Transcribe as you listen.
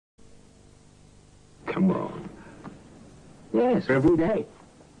come on. Yes, every day.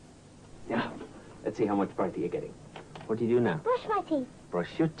 Now, let's see how much brighter you're getting. What do you do now? Brush my teeth. Brush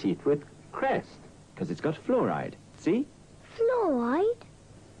your teeth with Crest, because it's got fluoride. See? Fluoride?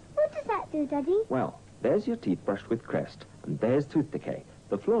 What does that do, Daddy? Well, there's your teeth brushed with Crest, and there's tooth decay.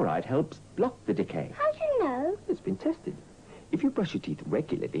 The fluoride helps block the decay. How do you know? It's been tested. If you brush your teeth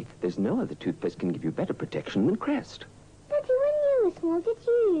regularly, there's no other toothpaste can give you better protection than Crest. Daddy, when you were small, did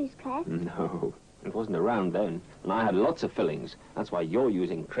you use Crest? No, it wasn't around then, and I had lots of fillings. That's why you're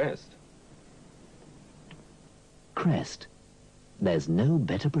using Crest. Crest. There's no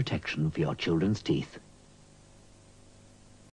better protection for your children's teeth.